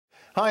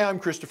Hi, I'm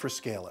Christopher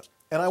Scala,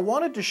 and I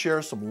wanted to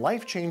share some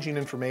life-changing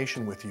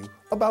information with you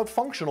about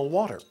functional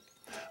water.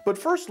 But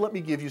first, let me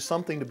give you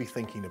something to be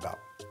thinking about.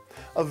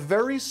 A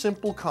very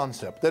simple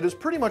concept that is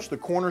pretty much the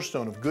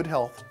cornerstone of good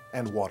health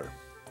and water.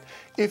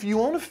 If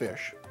you own a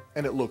fish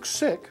and it looks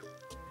sick,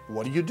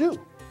 what do?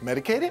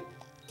 Medicate it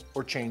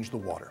or change the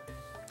water?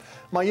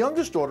 My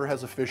youngest daughter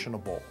has a fish in a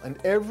bowl,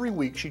 and every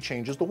week she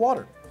changes the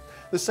water.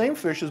 The same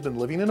fish has been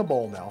living in a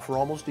bowl now for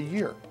almost a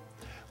year.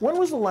 When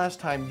was the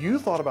last time you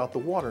thought about the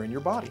water in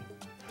your body?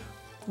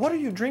 What are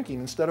you drinking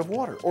instead of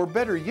water? Or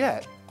better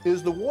yet,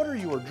 is the water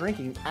you are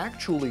drinking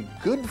actually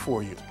good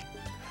for you?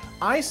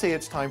 I say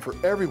it's time for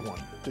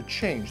everyone to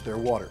change their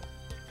water.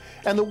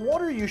 And the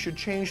water you should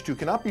change to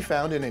cannot be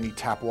found in any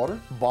tap water,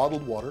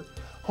 bottled water,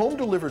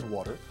 home-delivered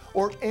water,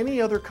 or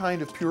any other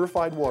kind of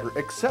purified water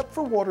except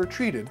for water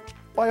treated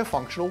by a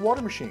functional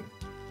water machine.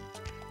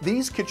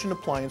 These kitchen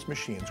appliance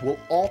machines will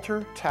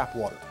alter tap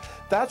water.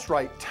 That's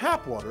right,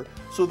 tap water,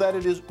 so that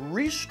it is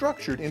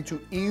restructured into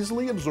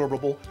easily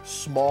absorbable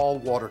small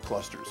water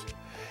clusters.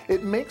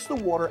 It makes the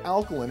water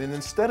alkaline and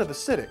instead of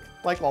acidic,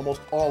 like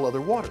almost all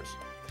other waters.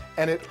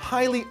 And it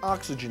highly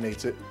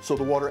oxygenates it so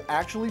the water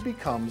actually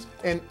becomes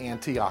an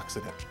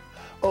antioxidant.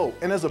 Oh,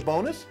 and as a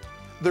bonus,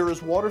 there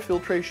is water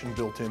filtration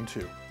built in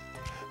too.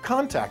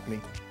 Contact me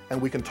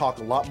and we can talk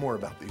a lot more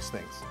about these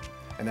things.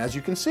 And as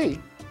you can see,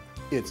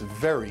 it's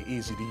very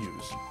easy to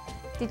use.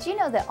 Did you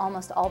know that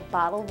almost all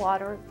bottled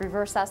water,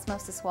 reverse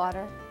osmosis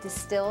water,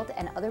 distilled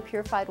and other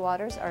purified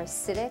waters are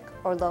acidic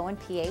or low in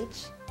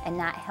pH and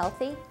not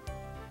healthy?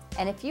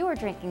 And if you are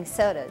drinking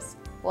sodas,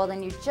 well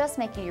then you're just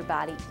making your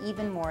body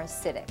even more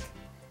acidic.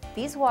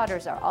 These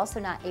waters are also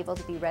not able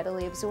to be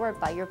readily absorbed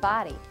by your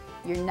body.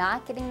 You're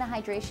not getting the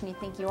hydration you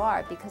think you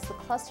are because the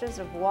clusters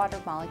of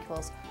water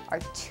molecules are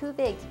too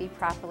big to be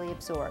properly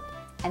absorbed.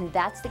 And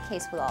that's the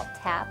case with all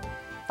tap,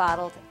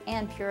 bottled,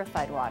 and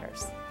purified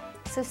waters.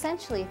 So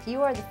essentially, if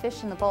you are the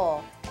fish in the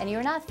bowl and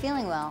you're not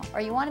feeling well,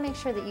 or you want to make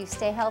sure that you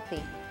stay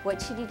healthy, what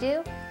should you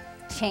do?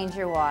 Change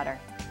your water.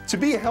 To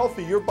be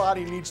healthy, your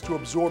body needs to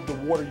absorb the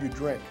water you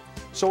drink,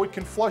 so it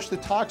can flush the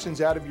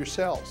toxins out of your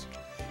cells.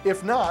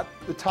 If not,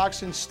 the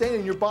toxins stay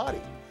in your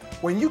body.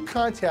 When you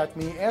contact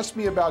me, ask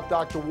me about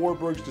Dr.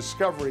 Warburg's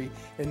discovery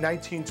in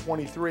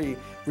 1923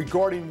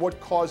 regarding what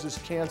causes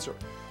cancer,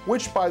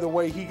 which, by the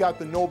way, he got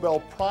the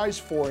Nobel Prize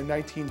for in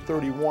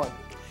 1931.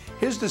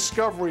 His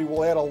discovery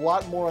will add a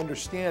lot more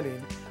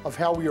understanding of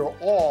how we are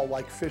all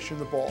like fish in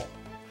the bowl.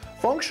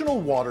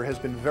 Functional water has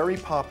been very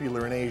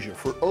popular in Asia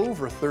for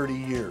over 30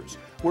 years,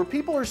 where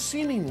people are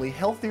seemingly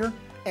healthier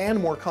and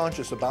more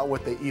conscious about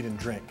what they eat and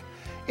drink.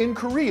 In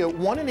Korea,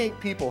 1 in 8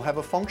 people have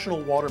a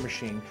functional water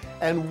machine,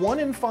 and 1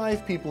 in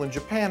 5 people in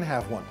Japan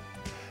have one.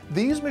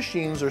 These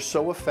machines are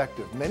so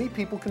effective, many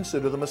people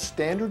consider them a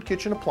standard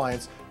kitchen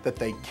appliance that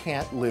they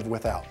can't live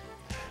without.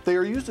 They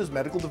are used as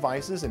medical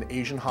devices in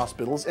Asian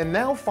hospitals, and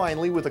now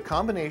finally, with a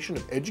combination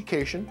of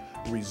education,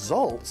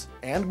 results,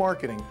 and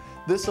marketing,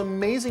 this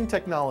amazing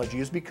technology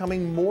is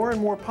becoming more and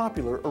more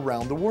popular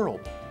around the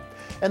world.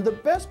 And the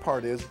best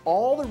part is,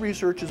 all the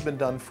research has been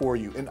done for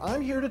you, and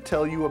I'm here to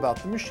tell you about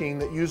the machine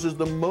that uses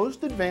the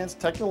most advanced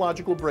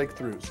technological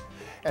breakthroughs,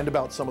 and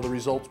about some of the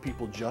results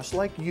people just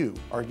like you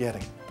are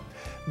getting.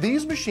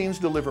 These machines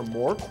deliver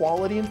more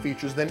quality and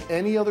features than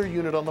any other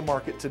unit on the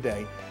market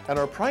today and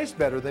are priced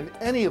better than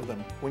any of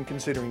them when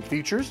considering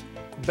features,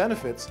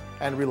 benefits,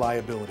 and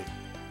reliability.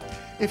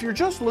 If you're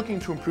just looking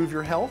to improve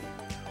your health,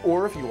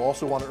 or if you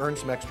also want to earn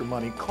some extra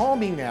money, call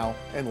me now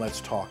and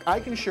let's talk.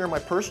 I can share my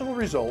personal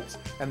results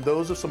and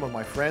those of some of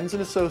my friends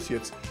and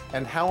associates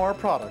and how our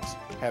products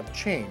have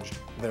changed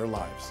their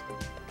lives.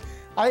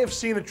 I have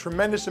seen a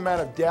tremendous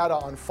amount of data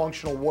on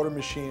functional water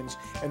machines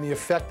and the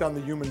effect on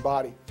the human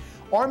body.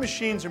 Our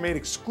machines are made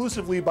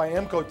exclusively by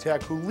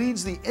Emcotech, who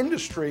leads the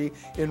industry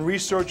in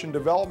research and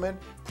development,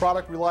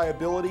 product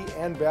reliability,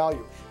 and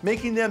value,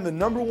 making them the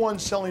 #1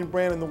 selling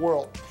brand in the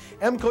world.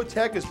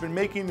 Emcotech has been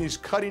making these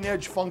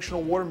cutting-edge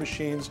functional water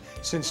machines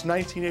since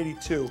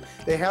 1982.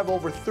 They have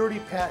over 30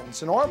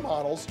 patents, and our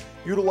models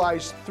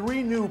utilize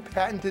 3 new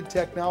patented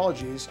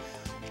technologies.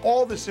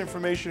 All this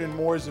information and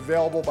more is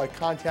available by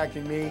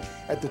contacting me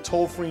at the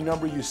toll-free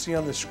number you see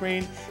on the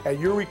screen. At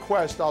your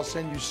request, I'll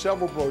send you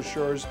several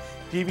brochures,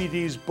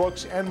 DVDs,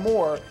 books, and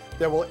more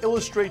that will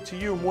illustrate to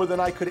you more than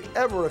I could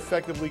ever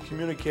effectively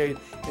communicate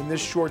in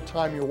this short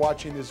time you're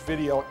watching this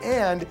video.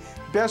 And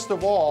best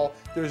of all,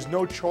 there's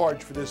no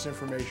charge for this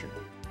information.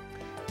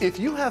 If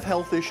you have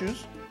health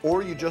issues,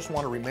 or you just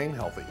want to remain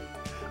healthy,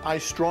 I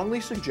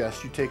strongly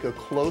suggest you take a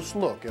close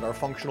look at our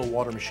functional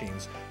water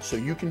machines so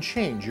you can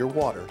change your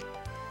water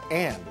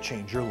and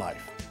change your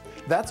life.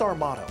 That's our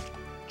motto: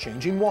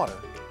 changing water,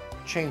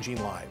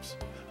 changing lives.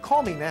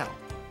 Call me now.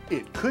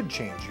 It could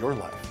change your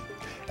life.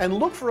 And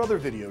look for other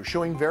videos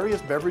showing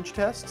various beverage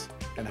tests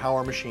and how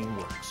our machine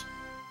works,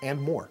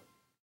 and more.